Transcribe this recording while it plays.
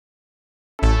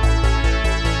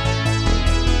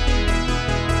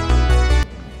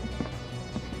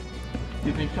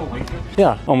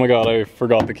Yeah. Oh my god, I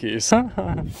forgot the keys. You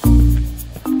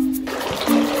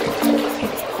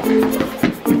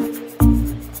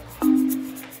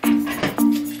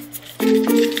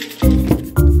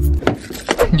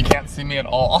can't see me at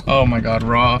all. Oh my god,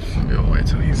 rough. We'll wait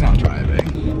till he's not driving.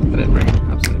 I didn't bring it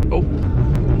upstairs. Oh.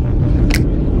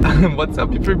 What's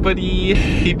up, everybody?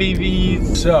 Hey,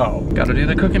 babies. So, gotta do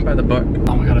the cooking by the book.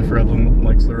 Oh my god, I forgot the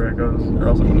Slurry goes, or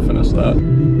else I'm gonna finish that.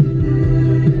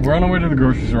 We're on our way to the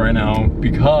grocery store right now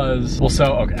because, well,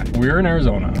 so, okay. We're in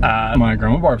Arizona at my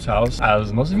grandma Barb's house,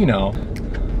 as most of you know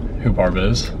who Barb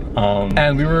is.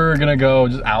 And we were gonna go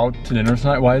just out to dinner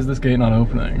tonight. Why is this gate not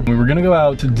opening? We were gonna go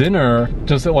out to dinner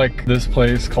just at like this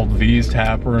place called V's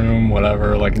Tap Room,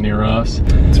 whatever, like near us.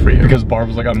 It's for you. Because Barb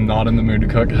was like, I'm not in the mood to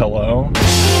cook, hello.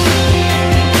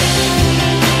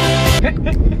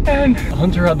 And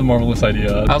Hunter had the marvelous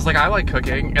idea. I was like, I like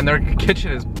cooking and their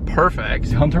kitchen is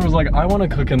perfect. Hunter was like, I want to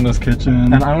cook in this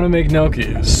kitchen and I want to make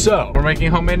gnocchis. So we're making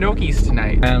homemade gnocchis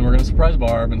tonight. And we're gonna surprise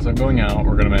Barb. Instead of going out,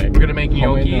 we're gonna make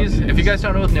gnocchis. If you guys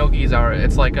don't know what gnocchis are,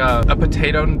 it's like a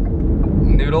potato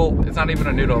noodle. It's not even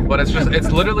a noodle, but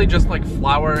it's literally just like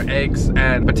flour, eggs,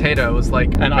 and potatoes.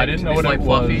 Like, and I didn't know what it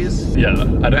was. Fluffies. Yeah,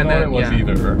 I didn't know what it was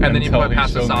either. And then you put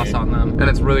pasta sauce on them, and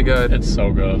it's really good. It's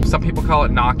so good. Some people call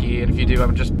it gnocchi, and if you do,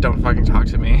 just don't fucking talk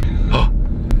to me.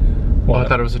 Well, I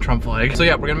thought it was a Trump flag. So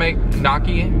yeah, we're gonna make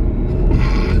gnocchi.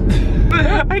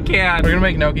 I can't. We're gonna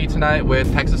make gnocchi tonight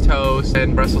with Texas toast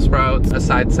and Brussels sprouts, a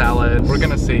side salad. We're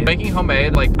gonna see. Making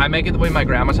homemade, like I make it the way my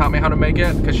grandma taught me how to make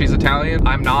it because she's Italian.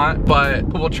 I'm not, but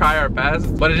we'll try our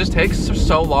best. But it just takes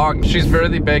so long. She's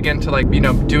really big into like, you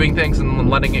know, doing things and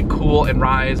letting it cool and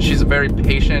rise. She's a very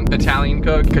patient Italian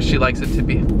cook because she likes it to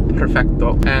be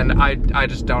perfecto. And I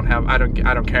just don't have, I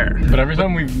don't care. But every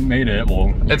time we've made it,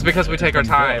 well, it's because we take our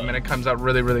time and it comes out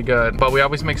really, really good. But we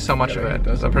always make so much of it.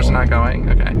 Is that person not going?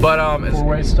 Okay. But it's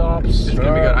four-way stops. It's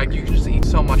gonna be good. You can just eat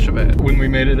so much of it. When we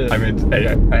made it, I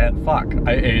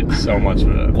ate so much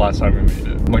of it last time we made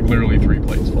it. Like literally 3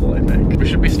 plates full, I think. We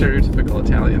should be stereotypical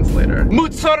Italians later.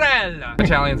 Mozzarella!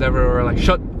 Italians everywhere are like,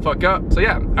 shut the fuck up. So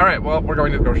yeah, all right, well, we're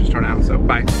going to the grocery store now, so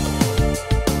bye.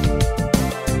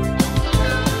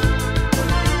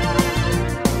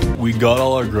 We got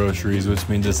all our groceries, which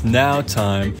means it's now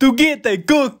time to get the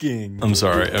cooking. I'm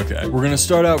sorry, okay. We're gonna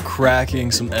start out cracking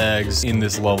some eggs in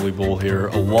this lovely bowl here.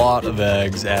 A lot of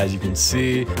eggs, as you can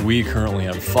see. We currently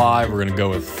have 5, we're gonna go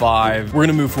with 5. We're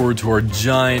gonna move forward to our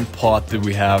giant pot that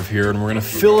we have here, and we're gonna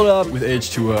fill it up with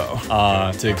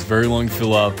H2O. It takes very long to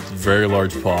fill up, it's a very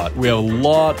large pot. We have a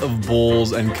lot of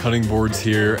bowls and cutting boards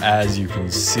here, as you can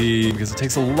see, because it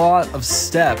takes a lot of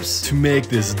steps to make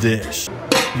this dish.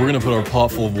 We're gonna put our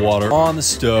pot full of water on the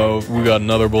stove. We got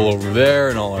another bowl over there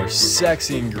and all our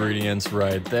sexy ingredients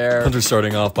right there. Hunter's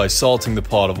starting off by salting the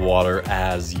pot of water,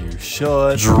 as you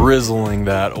should. Drizzling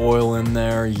that oil in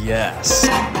there, yes.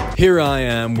 Here I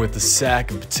am with the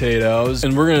sack of potatoes,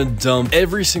 and we're gonna dump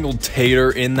every single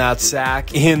tater in that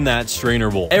sack in that strainer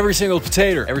bowl. Every single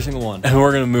potato, every single one. And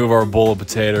we're gonna move our bowl of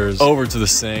potatoes over to the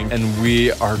sink, and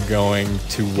we are going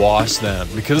to wash them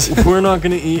because we're not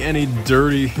gonna eat any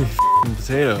dirty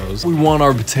potatoes. We want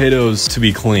our potatoes to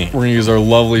be clean. We're gonna use our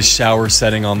lovely shower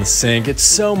setting on the sink. It's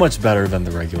so much better than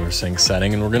the regular sink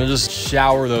setting, and we're gonna just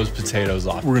shower those potatoes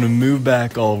off. We're gonna move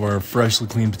back all of our freshly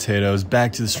cleaned potatoes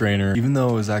back to the strainer. Even though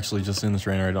it was actually just in the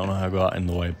strainer, I don't know how it got in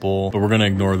the white bowl, but we're gonna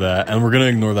ignore that, and we're gonna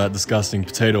ignore that disgusting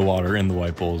potato water in the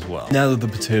white bowl as well. Now that the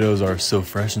potatoes are so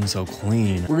fresh and so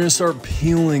clean, we're gonna start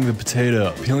peeling the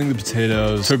potato. Peeling the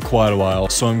potatoes took quite a while,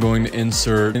 so I'm going to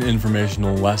insert an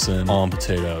informational lesson on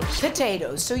potatoes.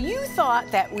 Potatoes. So you thought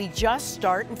that we just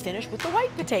start and finish with the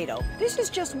white potato. This is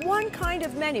just one kind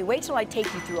of many. Wait till I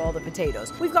take you through all the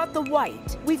potatoes. We've got the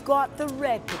white, we've got the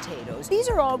red potatoes. These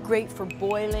are all great for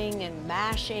boiling and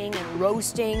mashing and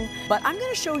roasting, but I'm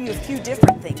gonna show you a few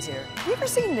different things here. Have you ever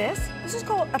seen this? This is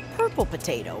called a purple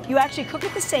potato. You actually cook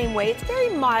it the same way. It's very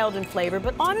mild in flavor,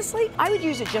 but honestly, I would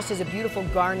use it just as a beautiful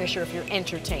garnish or if you're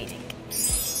entertaining.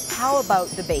 How about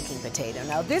the baking potato?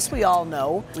 Now this we all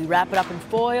know. We wrap it up in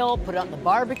foil, put it on the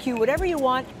barbecue, whatever you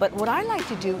want. But what I like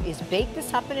to do is bake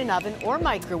this up in an oven or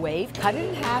microwave, cut it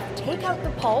in half, take out the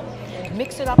pulp,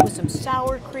 mix it up with some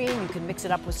sour cream. You can mix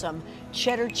it up with some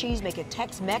cheddar cheese, make a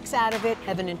Tex-Mex out of it,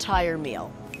 have an entire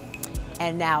meal.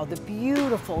 And now the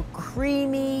beautiful,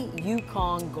 creamy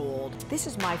Yukon Gold. This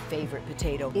is my favorite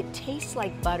potato. It tastes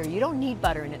like butter. You don't need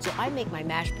butter in it, so I make my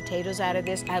mashed potatoes out of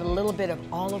this, add a little bit of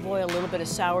olive oil, a little bit of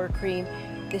sour cream.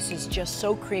 This is just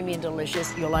so creamy and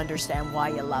delicious, you'll understand why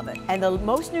you love it. And the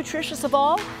most nutritious of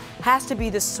all has to be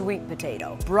the sweet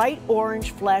potato. Bright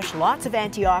orange flesh, lots of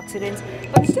antioxidants.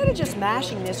 But instead of just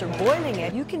mashing this or boiling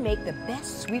it, you can make the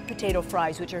best sweet potato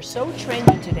fries, which are so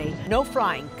trendy today. No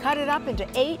frying. Cut it up into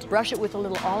 8, brush it with a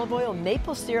little olive oil,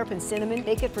 maple syrup, and cinnamon.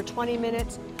 Bake it for 20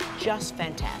 minutes. Just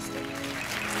fantastic.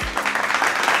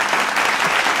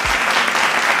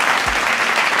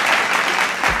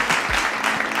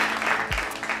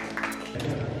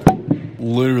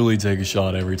 Literally take a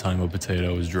shot every time a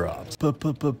potato is dropped. Peel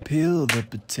the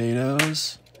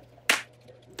potatoes.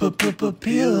 Peel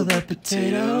the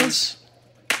potatoes.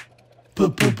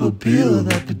 Peel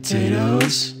the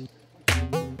potatoes.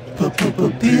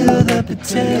 Peel the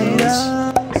potatoes.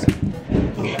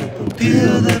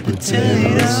 Peel the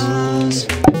potatoes.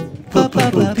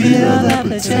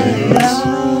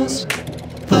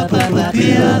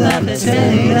 Peel the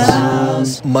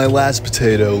potatoes. My last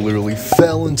potato literally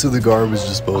fell into the garbage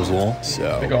disposal,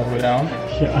 so They go all the way down?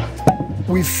 Yeah.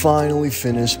 we finally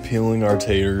finished peeling our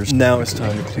taters. Now it's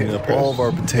time to clean up all of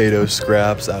our potato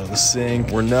scraps out of the sink.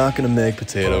 We're not gonna make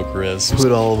potato crisps.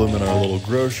 Put all of them in our little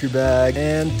grocery bag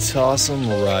and toss them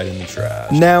right in the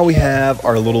trash. Now we have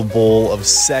our little bowl of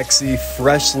sexy,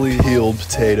 freshly peeled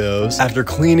potatoes. After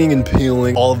cleaning and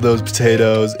peeling all of those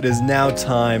potatoes, it is now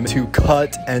time to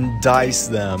cut and dice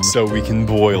them so we can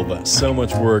boil them. So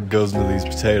much work goes into these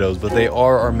potatoes, but they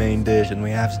are our main dish and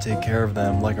we have to take care of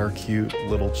them like our cute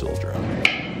little children.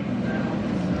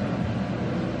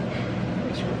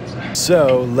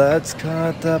 So let's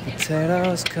cut the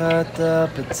potatoes, cut the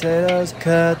potatoes,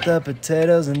 cut the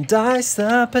potatoes and dice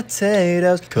the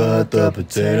potatoes. Cut the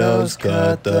potatoes,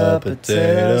 cut the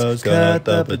potatoes, cut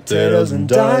the potatoes and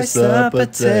dice the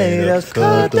potatoes.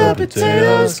 Cut the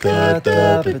potatoes, cut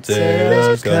the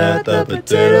potatoes, cut the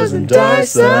potatoes and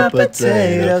dice the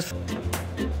potatoes.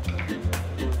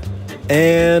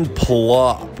 And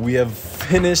plop, we have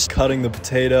finished cutting the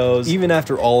potatoes. Even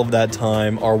after all of that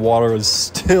time, our water is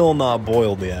still not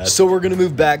boiled yet. So we're gonna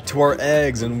move back to our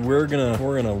eggs and we're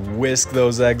gonna whisk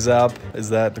those eggs up. Is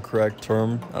that the correct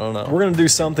term? I don't know. We're gonna do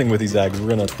something with these eggs. We're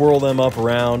gonna twirl them up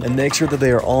around and make sure that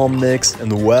they are all mixed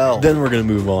and well. Then we're gonna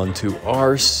move on to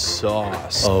our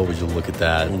sauce. Oh, would you look at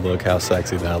that? Look how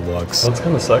sexy that looks. That's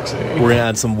kind of sexy. We're gonna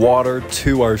add some water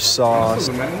to our sauce.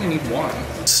 I only need one.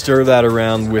 Stir that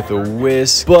around with a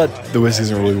whisk, but the whisk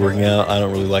isn't really working out. I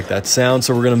don't really like that sound,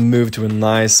 so we're gonna move to a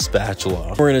nice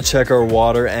spatula. We're gonna check our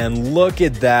water and look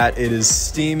at that, it is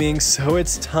steaming, so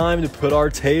it's time to put our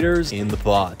taters in the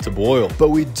pot to boil. But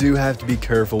we do have to be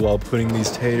careful while putting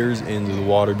these taters into the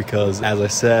water because, as I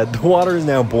said, the water is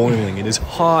now boiling. It is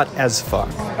hot as fuck.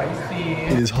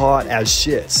 It is hot as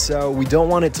shit, so we don't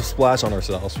want it to splash on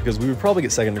ourselves because we would probably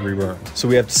get second-degree burns. So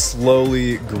we have to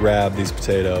slowly grab these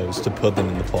potatoes to put them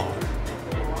in the pot.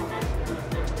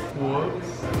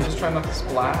 Whoops. I'm just trying not to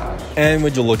splash. And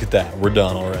would you look at that, we're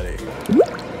done already.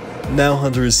 Now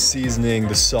Hunter is seasoning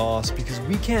the sauce because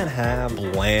we can't have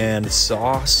bland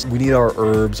sauce. We need our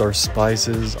herbs, our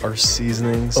spices, our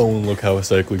seasonings. Oh, and look how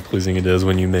aesthetically pleasing it is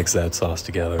when you mix that sauce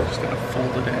together. Just gonna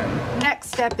fold it in. Next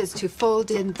step is to fold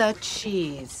in the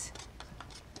cheese.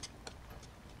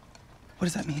 What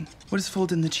does that mean? What does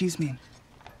fold in the cheese mean?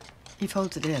 He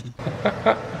folds it in.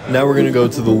 Now we're gonna go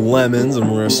to the lemons and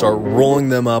we're gonna start rolling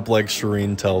them up like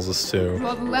Shireen tells us to.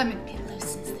 Roll the lemon peel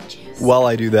loosens the juice. While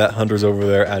I do that, Hunter's over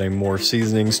there adding more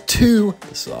seasonings to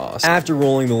the sauce. After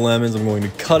rolling the lemons, I'm going to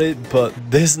cut it, but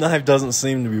this knife doesn't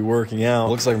seem to be working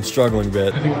out. Looks like I'm struggling a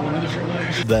bit. I think I want a different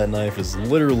knife. That knife is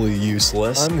literally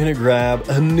useless. I'm gonna grab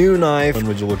a new knife. And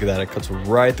would you look at that? It cuts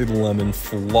right through the lemon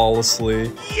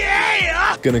flawlessly.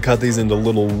 Yeah! Gonna cut these into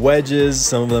little wedges.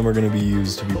 Some of them are gonna be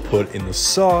used to be put in the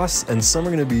sauce, and some are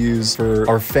gonna be used for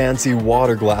our fancy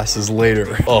water glasses later.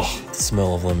 Oh, the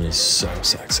smell of lemon is so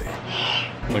sexy.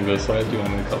 Like this side, do you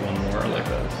want me to cut one more like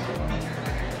this?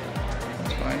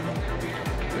 That's fine.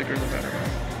 Bigger the better.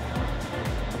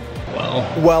 Wow.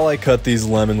 While I cut these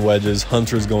lemon wedges,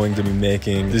 Hunter's going to be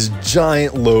making this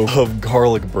giant loaf of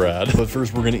garlic bread. But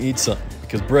first we're gonna eat some,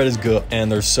 because bread is good,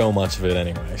 and there's so much of it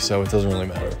anyway, so it doesn't really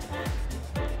matter.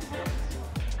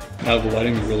 Now the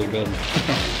lighting is really good.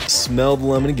 Smell the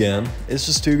lemon again. It's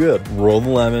just too good. Roll the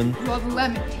lemon, Roll the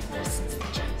lemon peel loosens the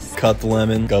juice. cut the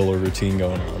lemon, got a little routine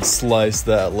going on. Slice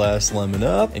that last lemon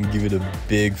up and give it a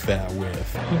big fat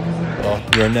whiff. Oh,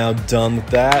 we're now done with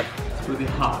that. It's really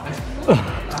hot.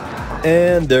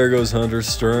 And there goes Hunter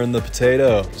stirring the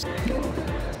potatoes.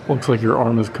 Looks like your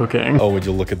arm is cooking. Oh, would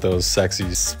you look at those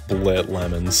sexy split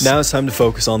lemons. Now it's time to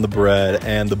focus on the bread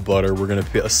and the butter. We're gonna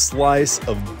put a slice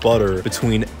of butter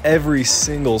between every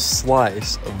single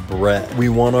slice of bread. We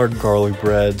want our garlic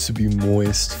bread to be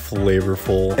moist,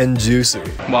 flavorful, and juicy.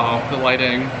 Wow, the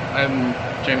lighting. I'm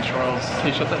James Charles. Can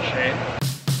you shut that shade?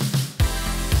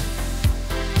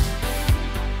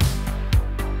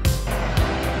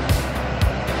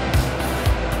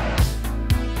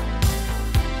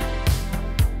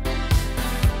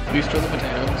 You stir the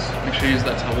potatoes. Make sure you use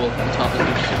that towel on the top of it.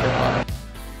 It's super hot.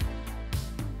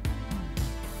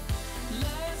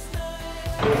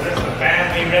 Is this a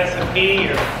family recipe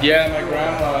or? Yeah, my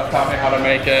grandma taught me how to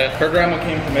make it. Her grandma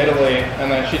came from Italy,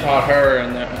 and then she taught her,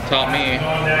 and then taught me.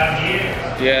 Going down here.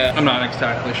 Yeah, I'm not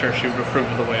exactly sure she would approve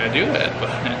of the way I do it, but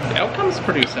the outcome's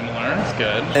pretty similar. It's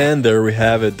good. And there we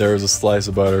have it. There's a slice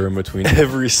of butter in between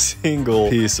every single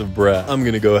piece of bread. I'm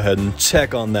gonna go ahead and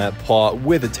check on that pot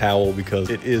with a towel because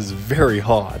it is very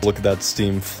hot. Look at that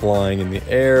steam flying in the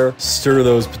air. Stir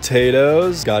those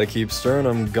potatoes. Gotta keep stirring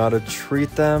them. Gotta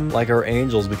treat them like our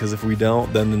angels, because if we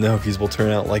don't, then the gnocchis will turn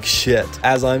out like shit.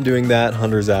 As I'm doing that,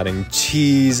 Hunter's adding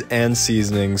cheese and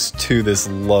seasonings to this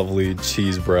lovely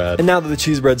cheese bread. And now that the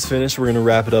cheese bread's finished, we're gonna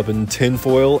wrap it up in tin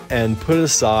foil and put it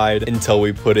aside until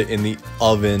we put it in the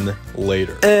oven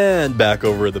later. And back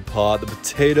over at the pot, the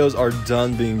potatoes are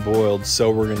done being boiled,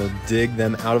 so we're gonna dig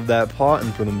them out of that pot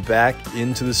and put them back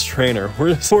into the strainer.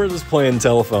 We're just playing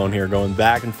telephone here, going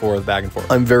back and forth, back and forth.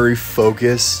 I'm very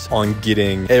focused on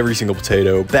getting every single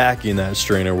potato back in that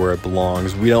strainer where it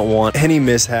belongs. We don't want any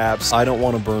mishaps. I don't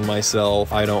want to burn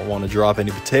myself. I don't want to drop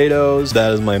any potatoes.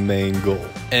 That is my main goal.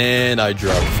 And I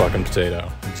dropped a fucking potato.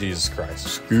 Jesus Christ.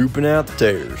 Scooping out the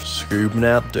taters. Scooping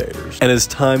out the taters. And as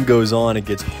time goes on, it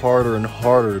gets harder and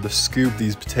harder to scoop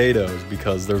these potatoes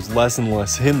because there's less and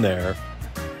less in there.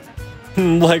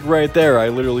 Like right there, I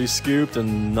literally scooped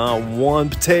and not one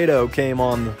potato came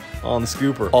on the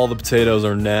scooper. All the potatoes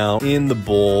are now in the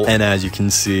bowl, and as you can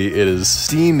see, it is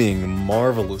steaming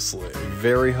marvelously.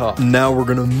 Very hot. Now we're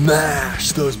gonna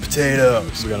mash those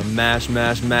potatoes. We're gonna mash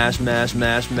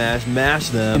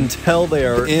them until they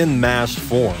are in mashed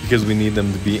form, because we need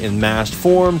them to be in mashed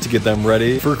form to get them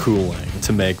ready for cooling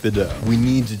to make the dough. We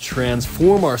need to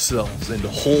transform ourselves into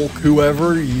Hulk,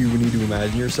 whoever you need to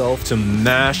imagine yourself, to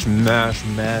mash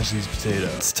these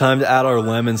potatoes. It's time to add our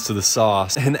lemons to the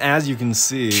sauce, and as you can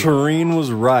see, Shireen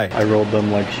was right. I rolled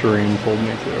them like Shireen told me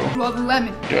to. Roll the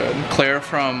lemon. Good. Claire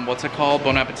from, what's it called?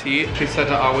 Bon Appetit. She said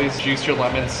to always juice your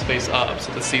lemons face up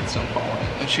so the seeds don't fall in.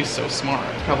 And she's so smart.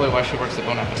 Probably why she works at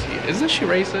Bon Appetit. Isn't she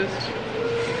racist?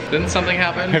 Didn't something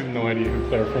happen? I have no idea who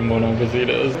Claire from Bon Appetit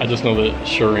is. I just know that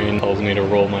Shireen tells me to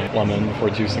roll my lemon before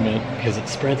juicing it because it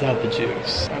spreads out the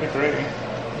juice. I'd agree.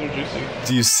 They're juicy.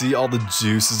 Do you see all the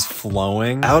juices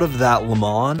flowing out of that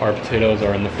lemon? Our potatoes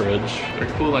are in the fridge. They're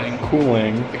cooling.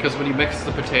 Cooling. Because when you mix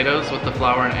the potatoes with the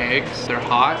flour and eggs, they're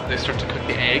hot, they start to cook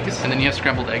the eggs, and then you have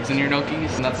scrambled eggs in your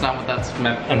gnocchis, and that's not what that's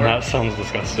meant for. And that sounds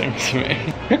disgusting to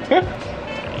me.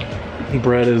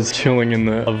 Bread is chilling in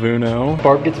the Avuno.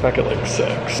 Barb gets back at like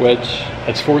 6, which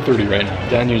it's 4:30 right now.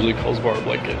 Dan usually calls Barb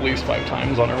like at least 5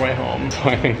 times on her way home, so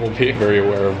I think we'll be very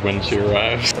aware of when she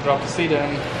arrives. I dropped the seed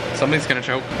in. Something's gonna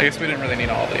choke. I guess we didn't really need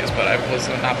all these, but I was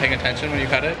not paying attention when you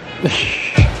cut it.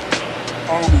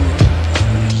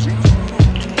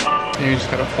 You just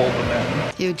gotta fold them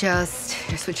in.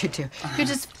 Here's what you do. You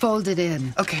just fold it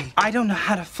in. Okay, I don't know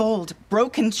how to fold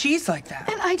broken cheese like that.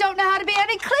 And I don't know how to be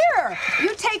any clearer.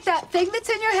 You take that thing that's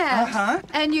in your hand,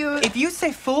 and you... If you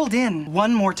say fold in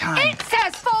one more time. It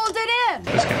says fold it in!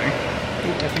 Just kidding.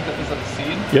 Ooh, I think that was a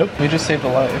seed. Yep. You just saved a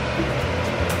life.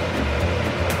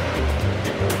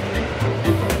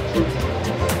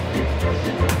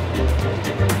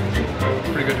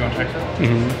 Pretty good. You want to check that?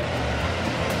 Mm-hmm.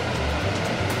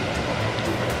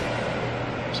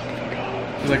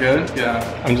 Is that good?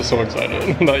 Yeah. I'm just so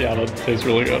excited. But yeah, that tastes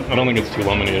really good. I don't think it's too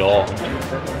lemony at all.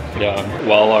 Yeah.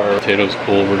 While our potatoes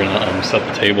cool, we're gonna set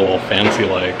the table all fancy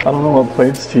like. I don't know what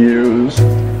plates to use.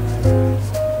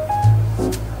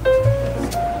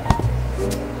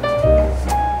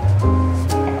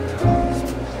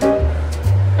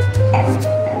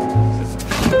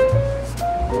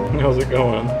 How's it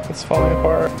going? It's falling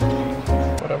apart.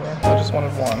 Whatever. I just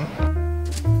wanted one.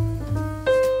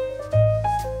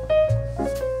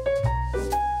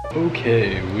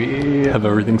 Okay, we have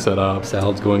everything set up.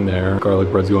 Salad's going there,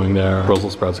 garlic bread's going there,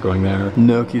 Brussels sprouts going there,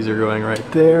 gnocchis are going right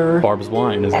there, Barb's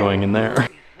wine is going in there.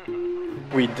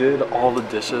 We did all the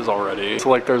dishes already, so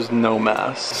like there's no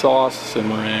mess. Sauce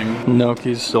simmering,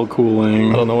 gnocchi's still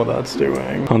cooling. I don't know what that's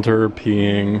doing. Hunter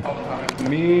peeing.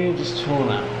 Me just chilling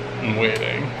out and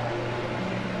waiting.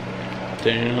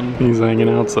 Dan, he's hanging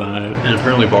outside. And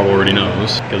apparently Barb already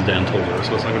knows, because Dan told her,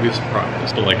 so it's not gonna be a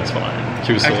surprise. But like, it's fine.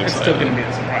 She was so excited. It's still gonna be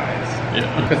a surprise.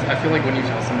 Yeah. Because I feel like when you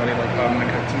tell somebody like, oh, I'm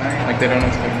gonna cook tonight, like they don't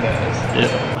expect this.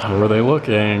 Yeah. How are they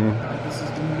looking? This is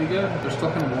gonna be good. They're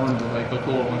still kind of warm, but like look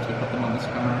cool once we put them on this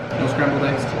counter. No scrambled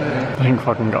eggs today. Thank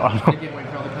fucking God. I can't wait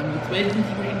for all the condiments. Wait, didn't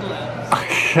you bring gloves?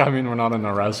 I mean, we're not in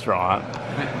a restaurant.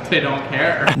 They don't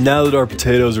care. Now that our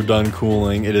potatoes are done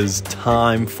cooling, it is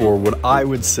time for what I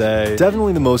would say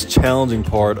definitely the most challenging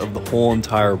part of the whole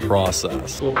entire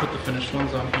process. We'll put the finished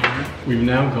ones on here. We've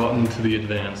now gotten to the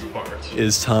advanced part. It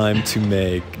is time to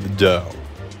make the dough.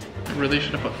 I really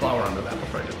should have put flour under that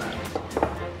before I did that.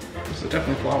 This is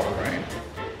definitely flour, right?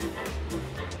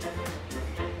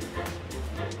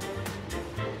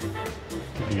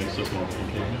 I think it's just more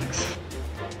pancake mix.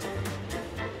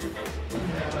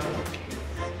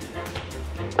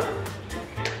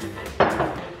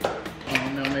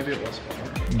 Oh no, maybe it was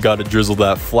flour. Gotta drizzle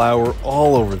that flour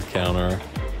all over the counter.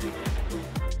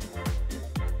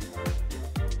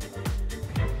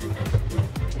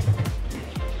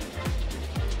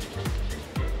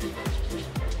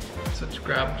 So just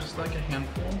grab just like a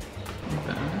handful like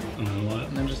that. And then what?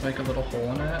 And then just make a little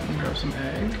hole in it and grab some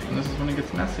egg. And this is when it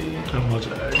gets messy. How much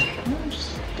egg?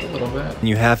 Just a little bit.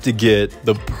 You have to get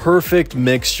the perfect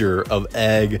mixture of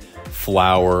egg,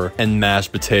 flour, and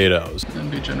mashed potatoes. And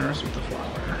be generous with the flour.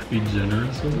 Be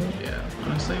generous with it? Yeah.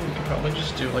 Honestly, we could probably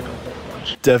just do like a whole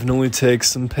bunch. Definitely takes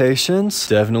some patience,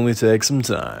 definitely takes some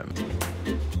time.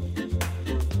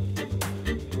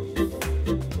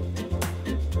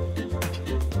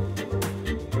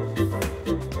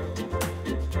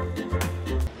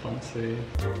 Fancy.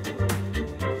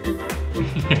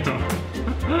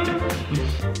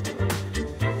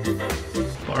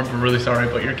 Barb, we're really sorry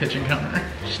about your kitchen counter.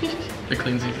 It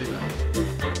cleans easy though.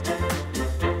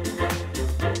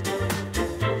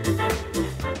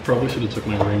 Probably should have took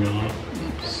my ring off.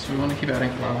 Oops. We want to keep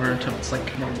adding flour until it's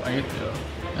like more white. Yeah.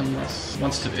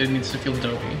 Unless it needs to feel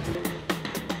doughy.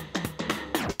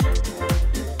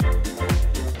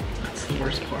 That's the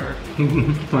worst part.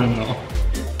 I know.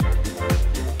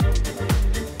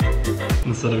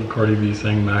 Instead of Cardi B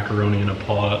saying macaroni in a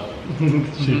pot,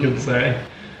 she could say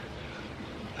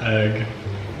egg.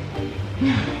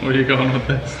 Where are you going with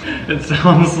this? It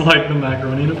sounds like the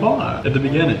macaroni in a pot at the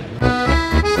beginning.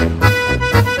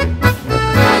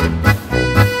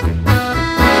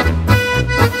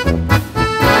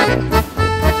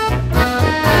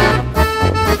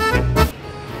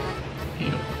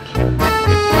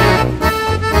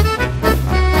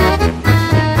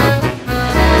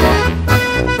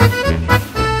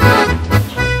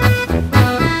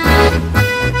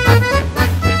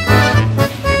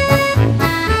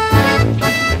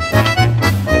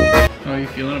 How are you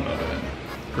feeling about it?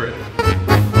 Great.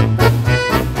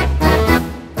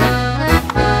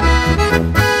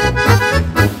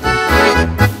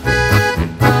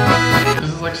 This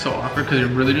is like so awkward because you're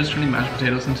really just turning mashed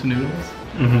potatoes into noodles.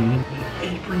 Mm-hmm.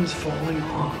 The apron's falling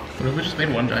off. What if we just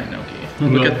made one giant gnocchi? No.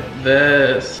 Look at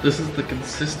this. This is the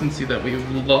consistency that we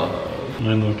love.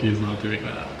 My gnocchi is not doing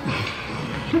that.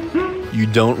 You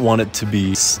don't want it to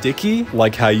be sticky,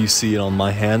 like how you see it on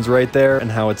my hands right there, and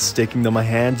how it's sticking to my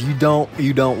hands. You don't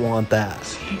want that.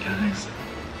 See, guys?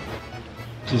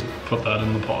 Just put that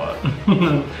in the pot.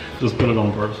 Just put it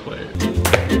on Barb's plate.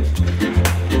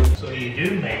 So you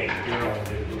do make your own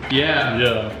noodles. Yeah.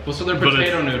 Yeah. Well, so they're But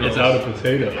potato noodles. It's out of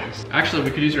potatoes. Actually,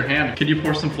 we could use your hand. Could you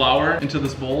pour some flour into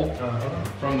this bowl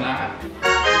from that?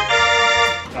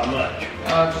 How much?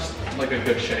 Just like a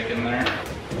good shake in there.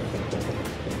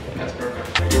 That's perfect.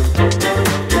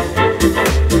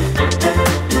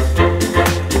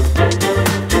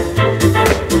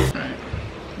 Alright.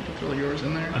 You can throw yours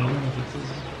in there. I don't know if it's as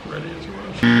ready as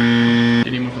yours. Do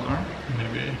you need more flour?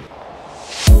 Maybe.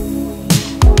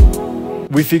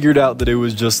 We figured out that it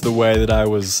was just the way that I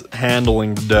was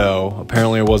handling the dough.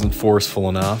 Apparently I wasn't forceful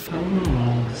enough. I don't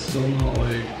know, it's still not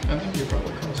like... I think you're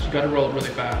probably close. You gotta roll it really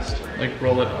fast. Like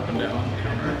roll it up and down on the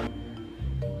counter.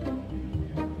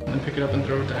 And then pick it up and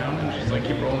throw it down and just like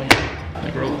keep rolling it.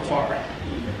 Like roll it far.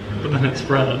 But then it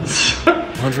spreads.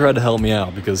 Hunter had to help me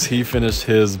out because he finished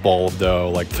his ball of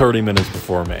dough like 30 minutes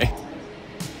before me.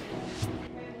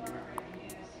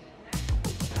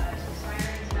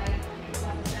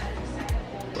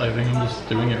 I think I'm just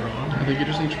doing it wrong. I think you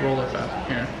just need to roll it fast.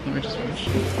 Here, let me just finish.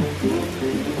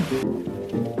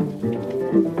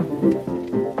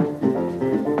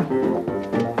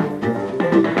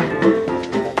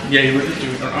 Yeah, you were just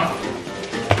doing it wrong.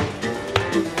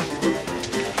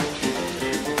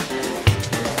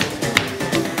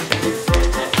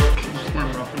 You just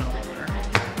weren't rough enough there.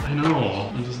 I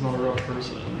know, I'm just not a rough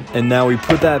person. And now we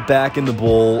put that back in the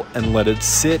bowl and let it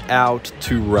sit out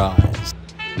to rise.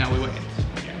 Now we wait.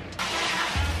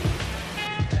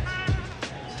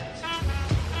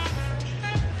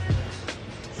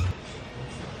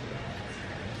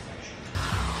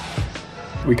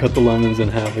 We cut the lemons in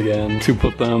half again to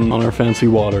put them on our fancy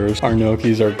waters. Our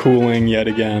gnocchis are cooling yet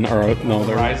again. Or no,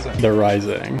 they're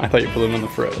rising. I thought you put them in the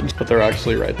fridge, but they're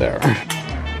actually right there.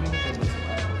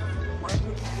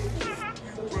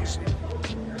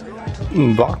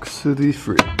 Box to the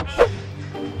fridge.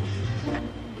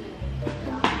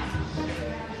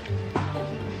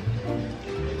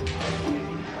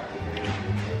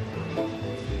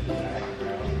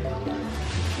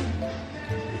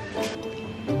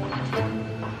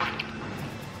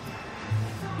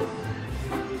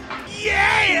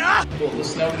 Will the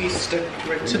Snokies stick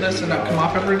right to this and not come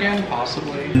off ever again?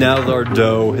 Possibly. Now that our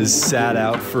dough has sat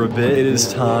out for a bit, it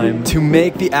is time to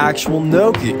make the actual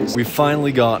gnocchis. We've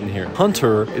finally gotten here.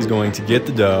 Hunter is going to get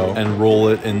the dough and roll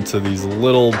it into these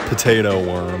little potato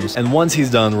worms. And once he's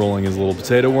done rolling his little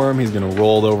potato worm, he's gonna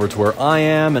roll it over to where I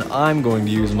am, and I'm going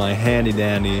to use my handy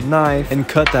dandy knife and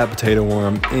cut that potato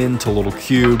worm into little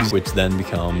cubes, which then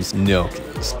becomes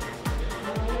gnocchis.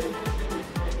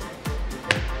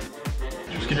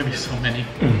 There's gonna be so many.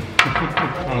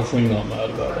 Honestly, not mad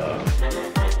about that.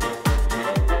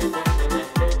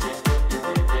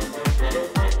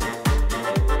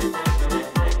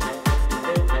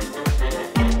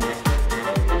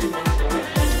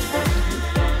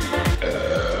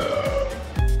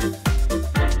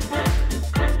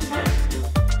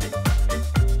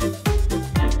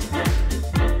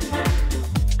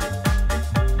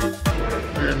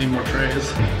 We're gonna need more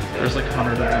trays. There's like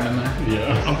 100 of them in there.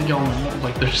 Yeah. I don't think y'all know,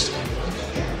 like there's...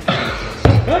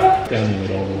 Down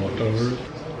with all the leftovers.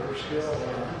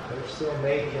 They're still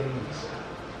making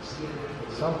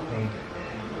something.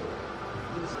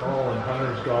 Oh, and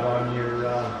Hunter's got on your,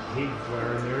 he's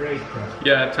wearing your apron.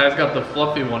 Yeah, Ty's got the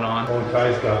fluffy one on. Oh,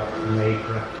 Ty's got an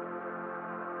apron.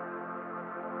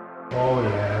 Oh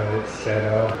yeah, it's set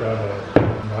up, got a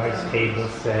nice table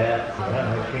set.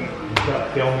 Yeah, I think you've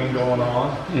got filming going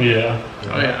on. Yeah.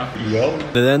 Oh yeah.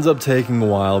 Yep. It ends up taking a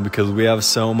while because we have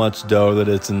so much dough that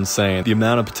it's insane. The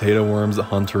amount of potato worms that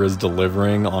Hunter is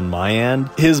delivering on my end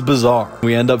is bizarre.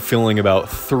 We end up filling about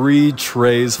 3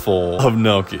 trays full of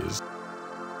gnocchis.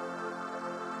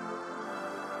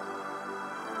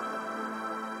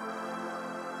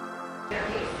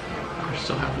 There's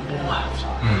still half a bowl left.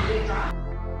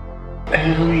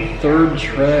 And third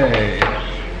tray.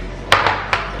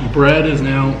 Bread is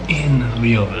now in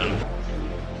the oven.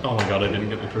 Oh my god, I didn't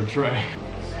get the third tray.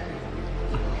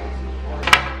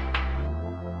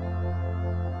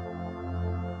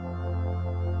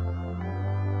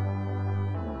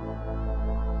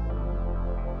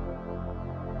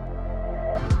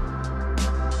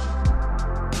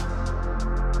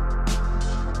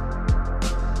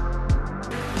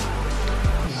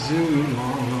 Zoom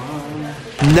on.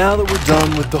 Now that we're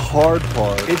done with the hard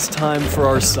part, it's time for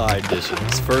our side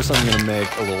dishes. First, I'm gonna make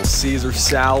a little Caesar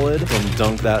salad. Then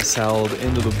dunk that salad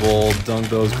into the bowl, dunk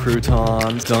those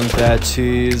croutons, dunk that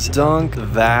cheese, dunk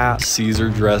that Caesar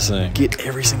dressing. Get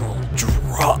every single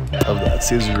drop of that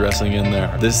Caesar dressing in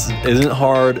there. This isn't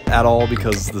hard at all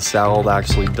because the salad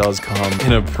actually does come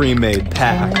in a pre-made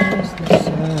pack.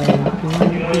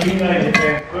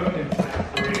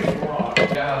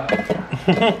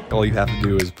 All you have to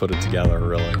do is put it together,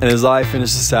 really. And as I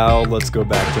finish the salad, let's go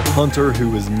back to Hunter,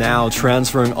 who is now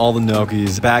transferring all the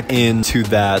gnocchis back into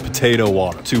that potato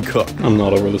water to cook. I'm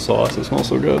not over the sauce, it smells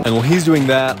so good. And while he's doing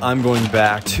that, I'm going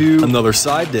back to another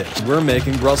side dish. We're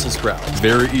making Brussels sprouts.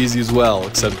 Very easy as well,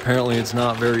 except apparently it's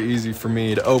not very easy for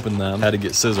me to open them. Had to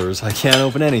get scissors. I can't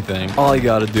open anything. All you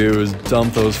gotta do is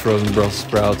dump those frozen Brussels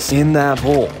sprouts in that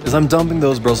bowl. As I'm dumping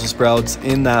those Brussels sprouts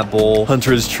in that bowl,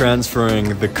 Hunter is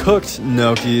transferring the cooked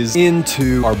gnocchis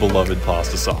into our beloved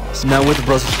pasta sauce. Now with the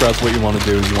Brussels sprouts, what you want to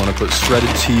do is you want to put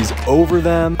shredded cheese over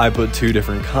them. I put 2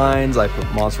 different kinds. I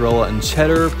put mozzarella and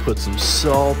cheddar, put some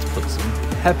salt, put some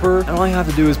pepper, and all you have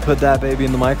to do is put that baby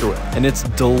in the microwave, and it's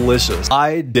delicious.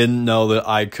 I didn't know that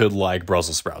I could like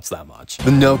Brussels sprouts that much.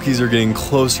 The gnocchis are getting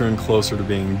closer and closer to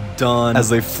being done as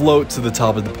they float to the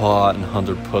top of the pot, and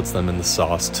Hunter puts them in the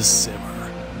sauce to simmer.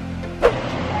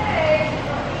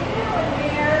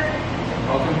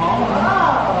 Welcome home.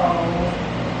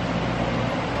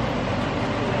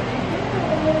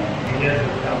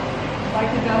 Like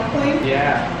a dumpling?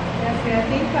 Yeah. Yes, I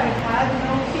think I've had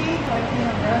gnocchi like in a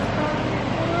restaurant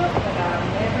before, but I've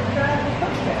never tried to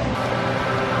cook that.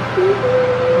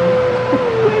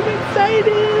 Ooh, I'm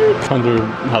excited! Hunter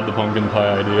had the pumpkin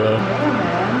pie idea. Yeah,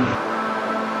 man.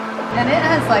 And it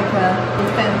has like a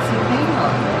fancy paint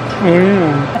on it. Oh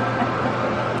yeah.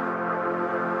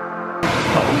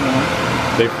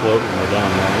 They float when they're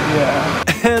done, right? Yeah.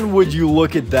 And would you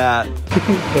look at that?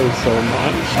 There's so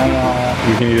much. I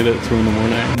know. You can eat it at 2 in the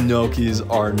morning. Gnocchis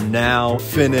are now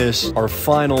finished. Our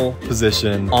final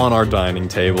position on our dining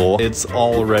table. It's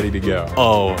all ready to go.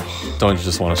 Oh, don't you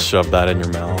just want to shove that in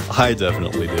your mouth? I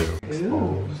definitely do.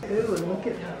 Ooh, and look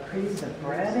at how pretty the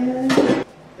bread is.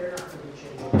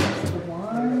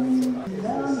 Wine.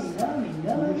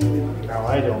 Yummy. No,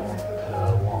 I don't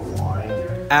want wine.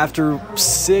 After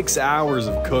 6 hours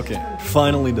of cooking,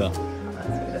 finally done.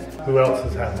 Who else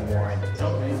is having wine?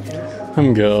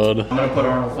 I'm good. I'm gonna put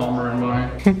Arnold Palmer in mine.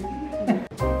 Put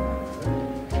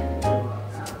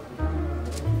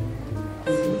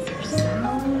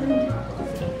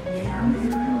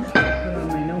on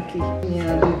my gnocchi.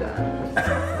 Yeah, do that.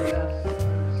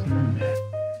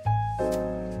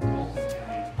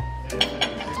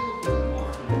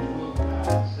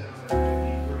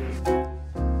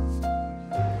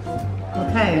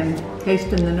 Okay, I'm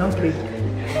tasting the gnocchi.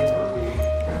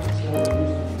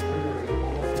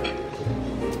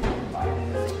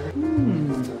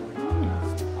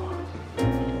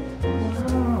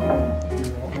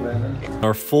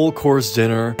 Our full course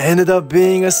dinner ended up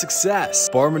being a success.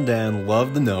 Barb and Dan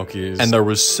loved the gnocchis, and there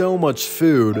was so much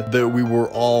food that we were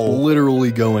all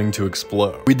literally going to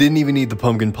explode. We didn't even eat the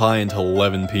pumpkin pie until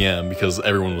 11 p.m. because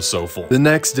everyone was so full. The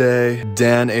next day,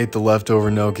 Dan ate the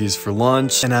leftover gnocchis for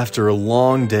lunch, and after a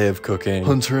long day of cooking,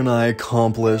 Hunter and I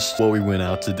accomplished what we went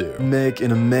out to do. Make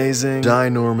an amazing,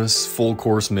 ginormous full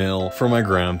course meal for my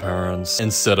grandparents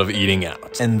instead of eating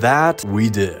out. And that we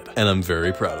did, and I'm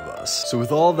very proud of us. So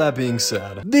with all that being said,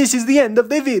 this is the end of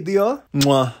the video.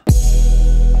 Mwah.